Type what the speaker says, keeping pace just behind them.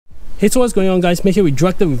Hey, so what's going on, guys? Make here with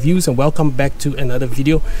Droid Reviews and welcome back to another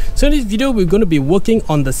video. So in this video we're going to be working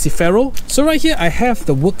on the Cefiro. So right here I have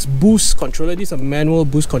the Works Boost controller. This is a manual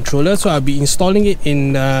boost controller, so I'll be installing it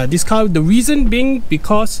in this car. The reason being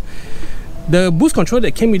because the boost controller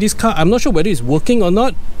that came with this car, I'm not sure whether it's working or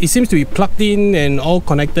not. It seems to be plugged in and all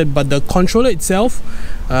connected, but the controller itself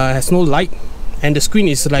has no light and the screen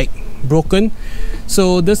is like broken.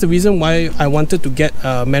 So that's the reason why I wanted to get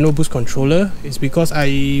a manual boost controller, is because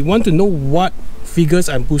I want to know what figures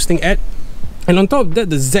I'm boosting at. And on top of that,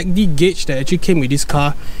 the ZD gauge that actually came with this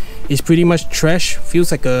car is pretty much trash. Feels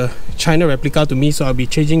like a China replica to me, so I'll be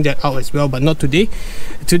changing that out as well, but not today.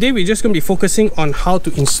 Today we're just going to be focusing on how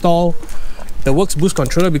to install the Works Boost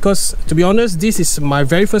controller, because to be honest, this is my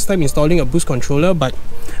very first time installing a boost controller, but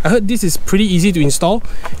I heard this is pretty easy to install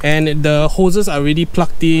and the hoses are already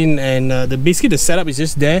plugged in, and basically the setup is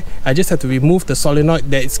just there. I just have to remove the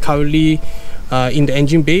solenoid that is currently in the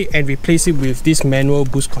engine bay and replace it with this manual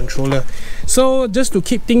boost controller. So just to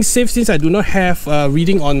keep things safe, since I do not have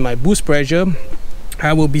reading on my boost pressure,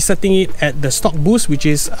 I will be setting it at the stock boost, which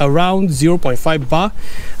is around 0.5 bar.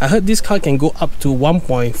 I heard this car can go up to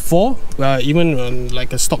 1.4, even on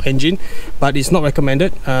like a stock engine, but it's not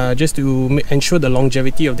recommended, just to ensure the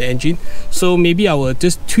longevity of the engine. So maybe I will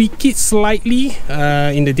just tweak it slightly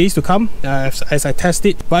in the days to come as I test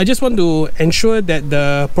it. But I just want to ensure that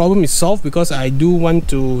the problem is solved, because I do want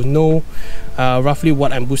to know roughly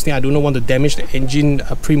what I'm boosting. I do not want to damage the engine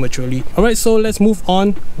prematurely. Alright, so let's move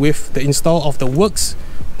on with the install of the Works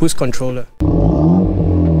Boost controller.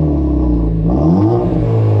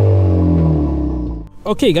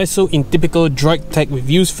 Okay guys, so in typical Droid Tech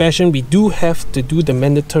Reviews fashion, we do have to do the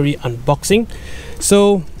mandatory unboxing.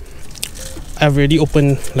 So I've already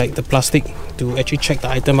opened like the plastic to actually check the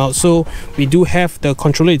item out. So we do have the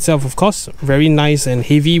controller itself, of course, very nice and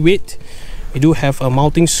heavy weight. We do have a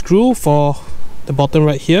mounting screw for the bottom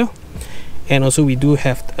right here, and also we do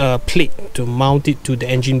have a plate to mount it to the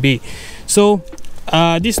engine bay. So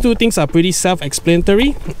these two things are pretty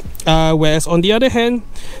self-explanatory, whereas on the other hand,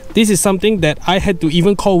 this is something that I had to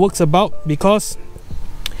even call Works about, because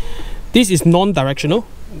this is non-directional,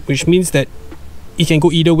 which means that it can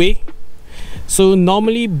go either way. So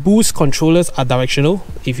normally boost controllers are directional.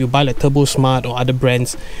 If you buy like Turbo Smart or other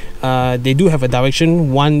brands, they do have a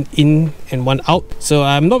direction, one in and one out. So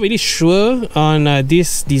I'm not really sure on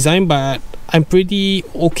this design, but I'm pretty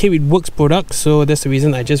okay with Works products, so that's the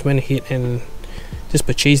reason I just went ahead and just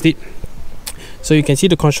purchased it. So you can see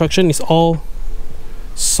the construction is all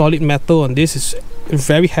solid metal on this. It's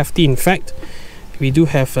very hefty. In fact, we do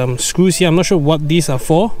have screws here. I'm not sure what these are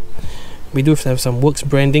for. We do have some Works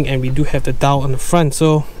branding, and we do have the dial on the front,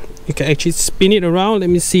 so you can actually spin it around. Let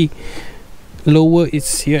me see. Lower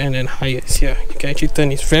it's here and then higher it's here. You can actually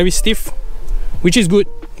turn. It's very stiff, which is good.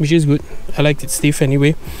 I like it stiff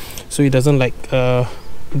anyway, so it doesn't like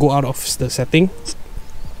go out of the setting.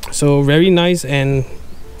 So very nice and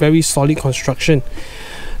very solid construction.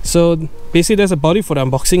 So basically that's about it for the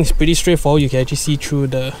unboxing. It's pretty straightforward. You can actually see through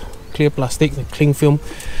the clear plastic, the cling film.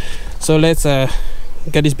 So let's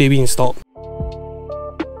get this baby installed.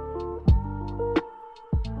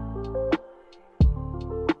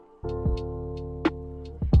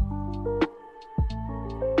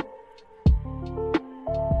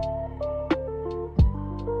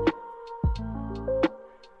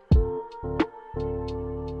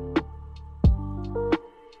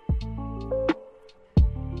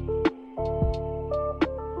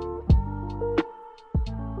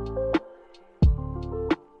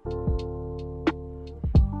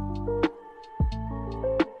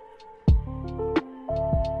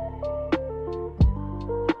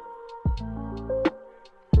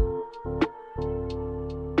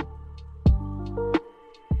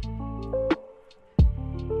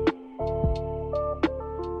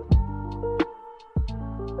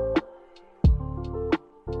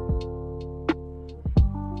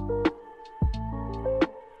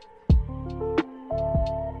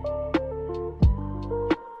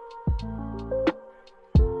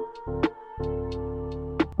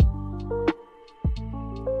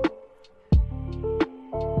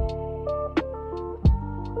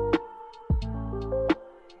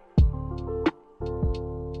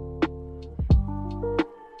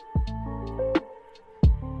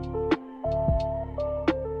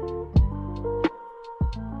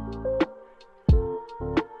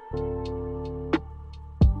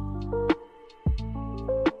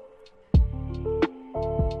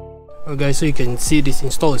 Guys, so you can see this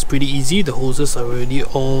install is pretty easy. The hoses are already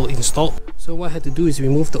all installed. So what I had to do is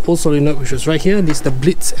remove the old solenoid, which was right here. This is the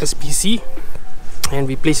Blitz SPC, and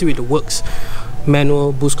replace it with the Works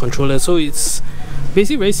manual boost controller. So it's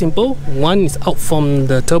Basically very simple. One is out from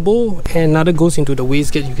the turbo and another goes into the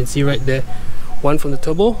wastegate. You can see right there, one from the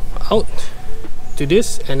turbo out to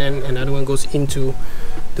this, and then another one goes into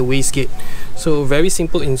the wastegate. So very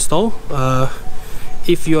simple install.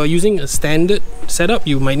 If you are using a standard setup,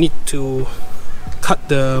 you might need to cut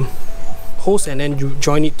the hose and then you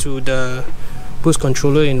join it to the boost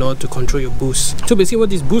controller in order to control your boost. So basically what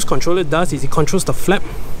this boost controller does is it controls the flap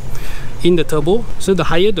in the turbo. So the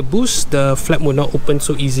higher the boost, the flap will not open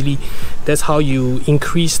so easily. That's how you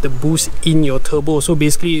increase the boost in your turbo. So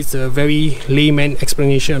basically it's a very layman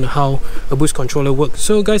explanation on how a boost controller works.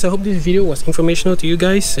 So guys, I hope this video was informational to you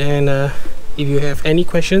guys, and if you have any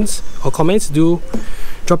questions or comments, do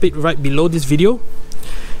drop it right below this video,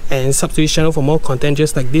 and sub to this channel for more content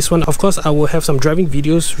just like this one. Of course, I will have some driving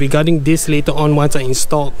videos regarding this later on once I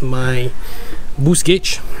installed my boost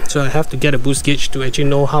gauge. So I have to get a boost gauge to actually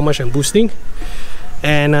know how much I'm boosting.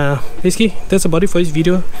 And basically that's about it for this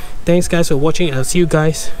video. Thanks guys for watching, and I'll see you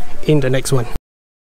guys in the next one.